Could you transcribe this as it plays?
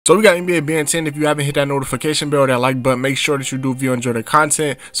So we got NBA Ben 10. If you haven't hit that notification bell or that like button, make sure that you do if you enjoy the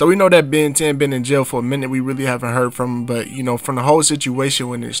content. So we know that Ben 10 been in jail for a minute. We really haven't heard from him, but you know, from the whole situation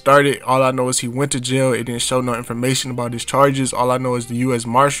when it started, all I know is he went to jail. It didn't show no information about his charges. All I know is the U.S.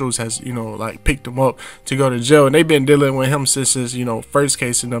 Marshals has, you know, like picked him up to go to jail, and they've been dealing with him since his, you know, first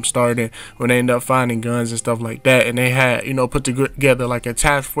case ended up starting, when they ended up finding guns and stuff like that. And they had, you know, put together like a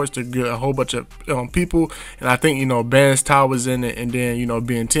task force to get a whole bunch of people, and I think, you know, Ben's Towel was in it, and then, you know,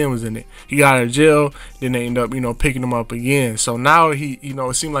 Ben 10 was in it. He got out of jail, then they end up, you know, picking him up again. So now he, you know,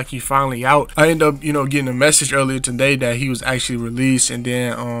 it seemed like he finally out. I ended up, you know, getting a message earlier today that he was actually released, and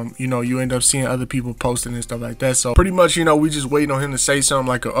then you know, you end up seeing other people posting and stuff like that. So pretty much, you know, we just waiting on him to say something,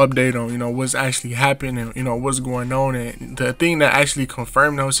 like an update on, you know, what's actually happening and, you know, what's going on. And the thing that actually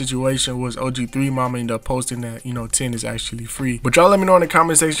confirmed the whole situation was OG3 Mama ended up posting that, you know, 10 is actually free. But y'all let me know in the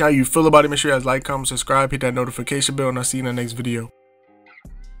comment section how you feel about it. Make sure you guys like, comment, subscribe, hit that notification bell, and I'll see you in the next video.